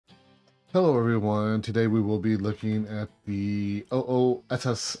Hello everyone, today we will be looking at the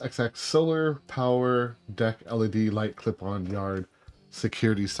OOSSXX Solar Power Deck LED Light Clip-On Yard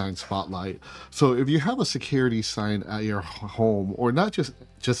Security Sign Spotlight. So if you have a security sign at your home, or not just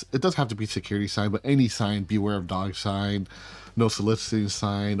it doesn't have to be security sign, but any sign, beware of dog sign, no soliciting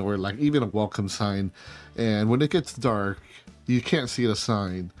sign, or like even a welcome sign, and when it gets dark, you can't see the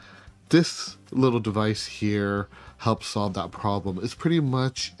sign. This little device here helps solve that problem. It's pretty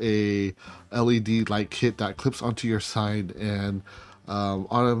much a LED light kit that clips onto your sign and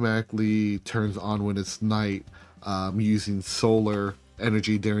automatically turns on when it's night, using solar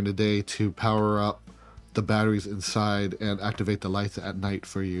energy during the day to power up the batteries inside and activate the lights at night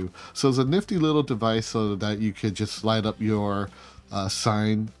for you. So it's a nifty little device so that you could just light up your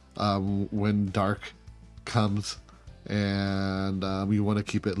sign when dark comes, and you want to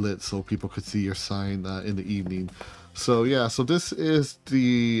keep it lit so people could see your sign in the evening. So yeah, so this is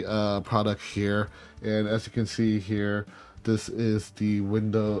the product here, and as you can see here, this is the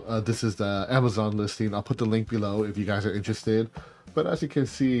this is the Amazon listing. I'll put the link below if you guys are interested. But as you can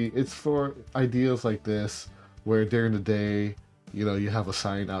see, it's for ideas like this where during the day, you know, you have a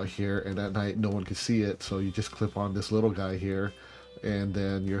sign out here and at night no one can see it, so you just clip on this little guy here and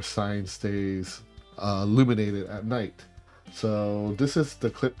then your sign stays illuminated at night. So this is the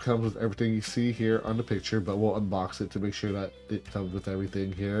clip, comes with everything you see here on the picture, but we'll unbox it to make sure that it comes with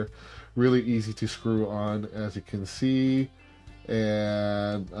everything here. Really easy to screw on, as you can see.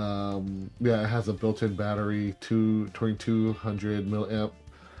 And yeah, it has a built-in battery, 2200 milliamp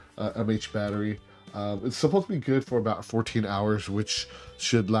mAh battery. It's supposed to be good for about 14 hours, which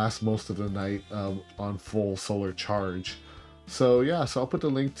should last most of the night on full solar charge. So yeah, so I'll put the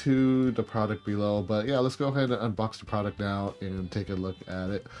link to the product below, but yeah, let's go ahead and unbox the product now and take a look at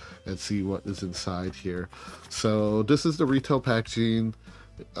it and see what is inside here. So this is the retail packaging.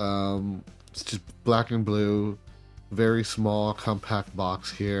 It's just black and blue, very small compact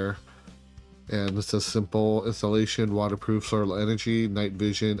box here, and it's a simple installation, waterproof, solar energy, night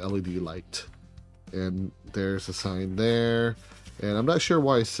vision LED light. And there's a sign there, and I'm not sure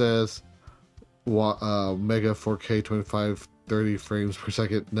why it says mega 4K 2530 frames per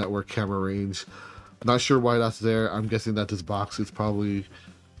second network camera range. Not sure why that's there. I'm guessing that this box is probably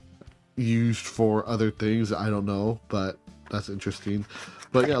used for other things. I don't know, but that's interesting.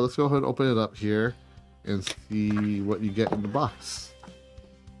 But yeah, let's go ahead and open it up here and see what you get in the box.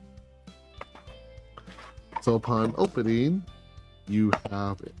 So upon opening, you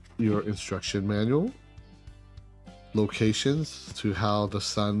have your instruction manual, locations to how the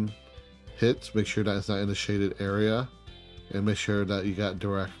sun hits, make sure that it's not in a shaded area, and make sure that you got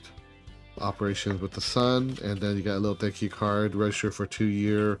direct operations with the sun. And then you got a little thank you card, register for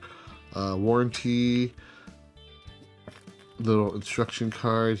 2-year warranty, little instruction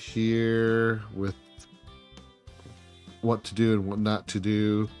card here with what to do and what not to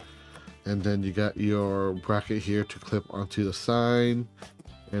do. And then you got your bracket here to clip onto the sign,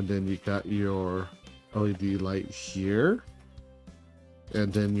 and then you got your LED light here,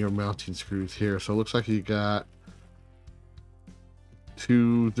 and then your mounting screws here. So it looks like you got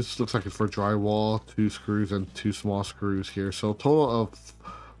this looks like it's for drywall, 2 screws and 2 small screws here. So a total of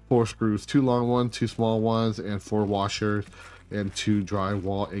 4 screws, 2 long ones, 2 small ones, and 4 washers and 2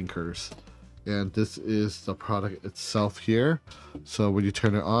 drywall anchors. And this is the product itself here. So when you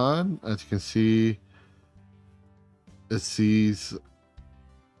turn it on, as you can see, it sees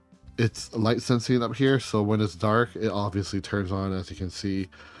it's light sensing up here, so when it's dark it obviously turns on, as you can see.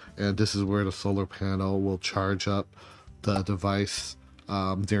 And this is where the solar panel will charge up the device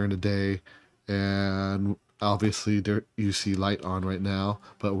during the day, and obviously there you see light on right now,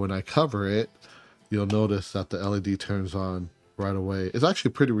 but when I cover it, you'll notice that the LED turns on right away. It's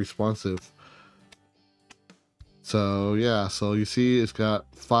actually pretty responsive. So yeah, so you see it's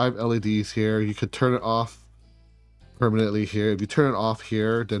got 5 LEDs here. You could turn it off permanently here. If you turn it off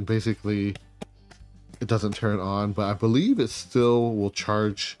here, then basically it doesn't turn on, but I believe it still will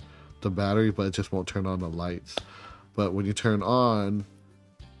charge the battery, but it just won't turn on the lights. But when you turn on,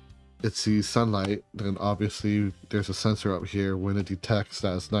 it sees sunlight, then obviously there's a sensor up here. When it detects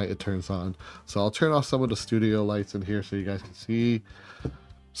that it's night, it turns on. So I'll turn off some of the studio lights in here so you guys can see.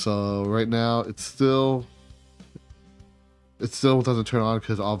 So right now it still doesn't turn on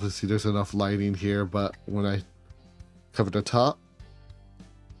because obviously there's enough lighting here, but when I cover the top,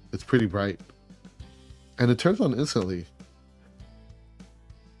 it's pretty bright and it turns on instantly.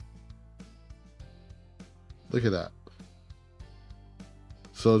 Look at that.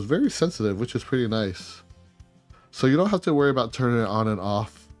 So it's very sensitive, which is pretty nice. So you don't have to worry about turning it on and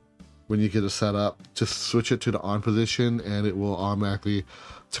off when you get it set up, just switch it to the on position and it will automatically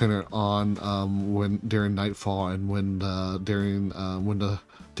turn it on when during nightfall, and when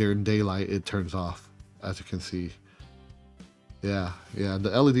during daylight it turns off, as you can see. Yeah, the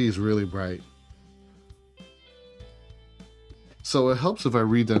LED is really bright. So it helps if I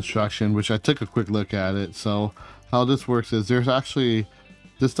read the instruction, which I took a quick look at it. So how this works is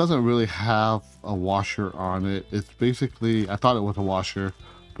this doesn't really have a washer on it. It's basically, I thought it was a washer,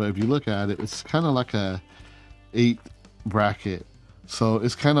 but if you look at it, it's kind of like a 8 bracket. So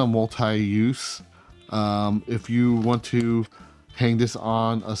it's kind of multi-use. If you want to hang this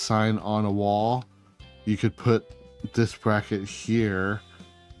on a sign on a wall, you could put this bracket here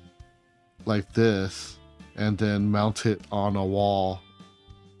like this and then mount it on a wall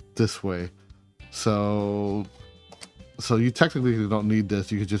this way. So you technically don't need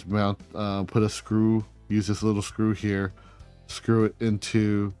this. You could just mount, put a screw, use this little screw here, screw it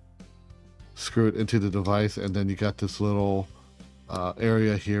into the device, and then you got this little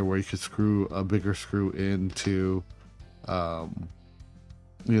area here where you could screw a bigger screw into,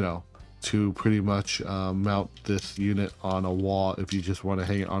 you know, to pretty much mount this unit on a wall if you just want to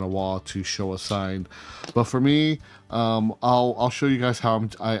hang it on a wall to show a sign. But for me, I'll show you guys how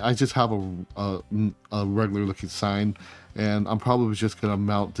I just have a regular looking sign, and I'm probably just gonna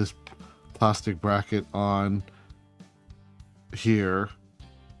mount this plastic bracket on here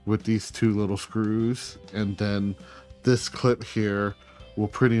with these 2 little screws, and then this clip here will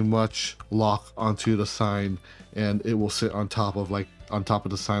pretty much lock onto the sign, and it will sit on top of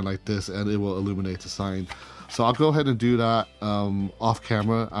the sign like this, and it will illuminate the sign. So I'll go ahead and do that off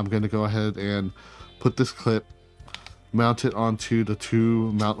camera. I'm going to go ahead and put this clip, mount it onto the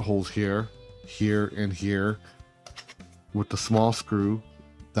 2 mount holes here, and here, with the small screw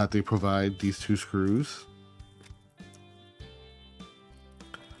that they provide, these 2 screws.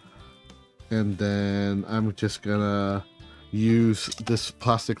 And then I'm just gonna use this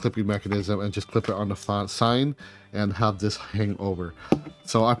plastic clipping mechanism and just clip it on the font sign and have this hang over.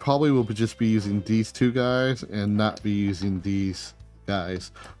 So I probably will just be using these 2 guys and not be using these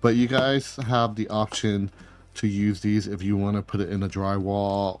guys, but you guys have the option to use these if you want to put it in a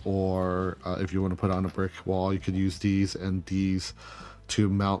drywall, or if you want to put it on a brick wall, you could use these and these to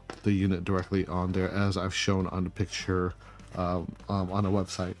mount the unit directly on there, as I've shown on the picture on the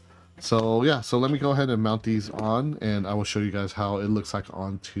website. So yeah, so let me go ahead and mount these on, and I will show you guys how it looks like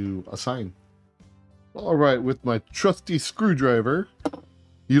onto a sign. All right, with my trusty screwdriver,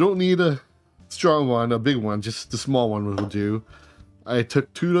 you don't need a strong one, a big one, just the small one will do. I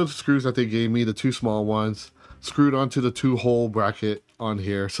took 2 of the screws that they gave me, the 2 small ones, screwed onto the 2-hole bracket on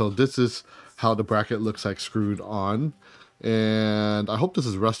here. So this is how the bracket looks like screwed on. And I hope this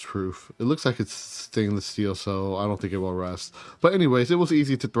is rust proof. It looks like it's stainless steel, so I don't think it will rust. But anyways, it was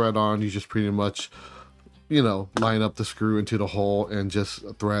easy to thread on. You just pretty much, you know, line up the screw into the hole and just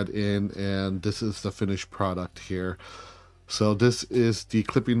thread in, and this is the finished product here. So this is the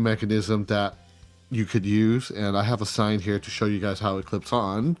clipping mechanism that you could use, and I have a sign here to show you guys how it clips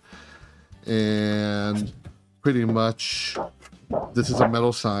on. And pretty much this is a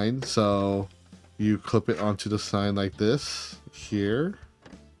metal sign, so you clip it onto the sign like this here,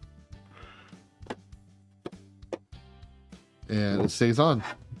 and it stays on.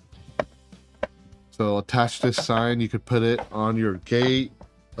 So attach this sign, you could put it on your gate,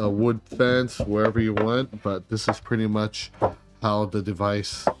 a wood fence, wherever you want, but this is pretty much how the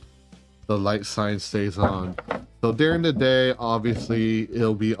device, the light sign, stays on. So during the day, obviously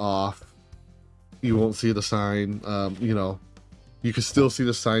it'll be off, you won't see the sign. You know, you can still see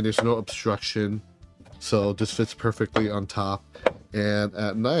the sign, there's no obstruction, so this fits perfectly on top. And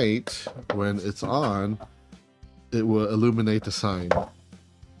at night, when it's on, it will illuminate the sign.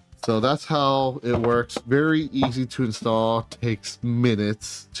 So that's how it works. Very easy to install, takes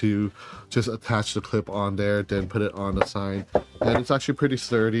minutes to just attach the clip on there, then put it on the sign. And it's actually pretty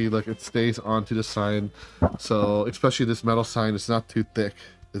sturdy, like it stays onto the sign. So especially this metal sign, it's not too thick.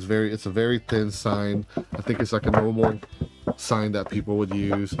 It's a very thin sign. I think it's like a normal sign that people would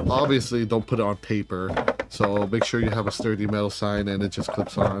use. Obviously don't put it on paper, so make sure you have a sturdy metal sign and it just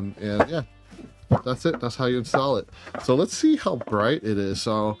clips on. And yeah, that's it. That's how you install it. So let's see how bright it is.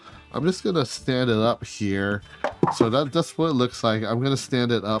 So I'm just gonna stand it up here. So that's what it looks like. I'm gonna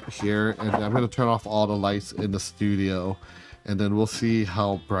stand it up here, and I'm gonna turn off all the lights in the studio, and then we'll see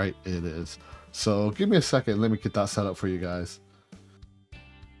how bright it is. So give me a second, let me get that set up for you guys.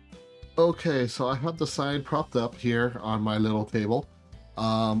 Okay, so I have the sign propped up here on my little table.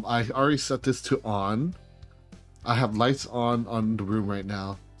 I already set this to on. I have lights on the room right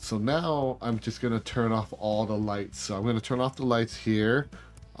now. So now I'm just gonna turn off all the lights. So I'm gonna turn off the lights here,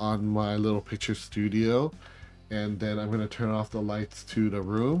 on my little picture studio, and then I'm going to turn off the lights to the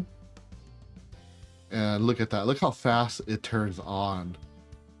room. And look at that, look how fast it turns on.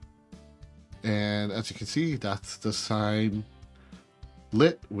 And as you can see, that's the sign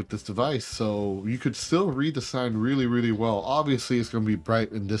lit with this device, so you could still read the sign really well. Obviously it's going to be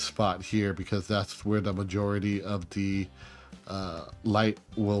bright in this spot here because that's where the majority of the light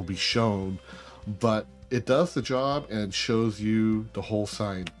will be shown, but it does the job and shows you the whole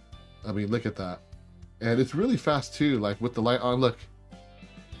sign. I mean, look at that. And it's really fast too, like with the light on, look,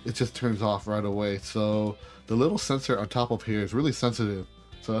 it just turns off right away. So the little sensor on top of here is really sensitive,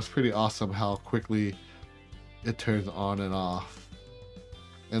 so that's pretty awesome how quickly it turns on and off.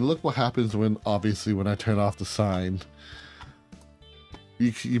 And look what happens when, obviously, when I turn off the sign.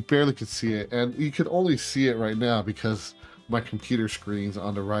 You barely could see it, and you can only see it right now because my computer screens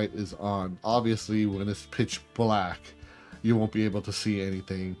on the right is on. Obviously, when it's pitch black, you won't be able to see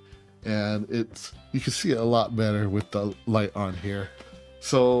anything, and you can see it a lot better with the light on here.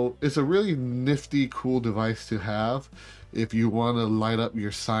 So it's a really nifty, cool device to have if you want to light up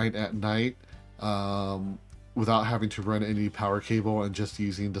your sign at night. Without having to run any power cable and just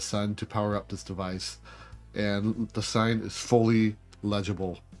using the sun to power up this device. And the sign is fully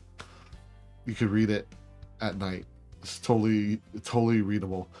legible. You can read it at night. It's totally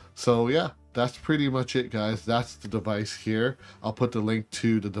readable. So yeah, that's pretty much it, guys. That's the device here. I'll put the link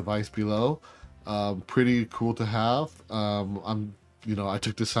to the device below. Pretty cool to have. I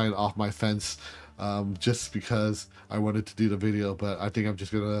took the sign off my fence just because I wanted to do the video, but I think I'm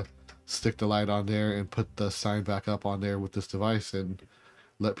just gonna stick the light on there and put the sign back up on there with this device and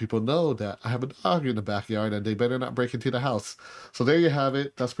let people know that I have a dog in the backyard and they better not break into the house. So there you have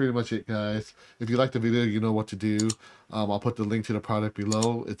it. That's pretty much it, guys. If you like the video, you know what to do. I'll put the link to the product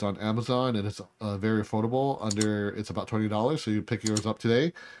below. It's on Amazon and it's very affordable. It's about $20, so you pick yours up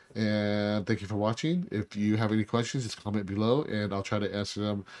today. And thank you for watching. If you have any questions, just comment below and I'll try to answer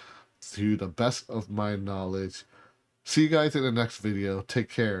them to the best of my knowledge. See you guys in the next video. Take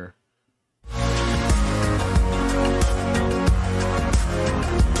care.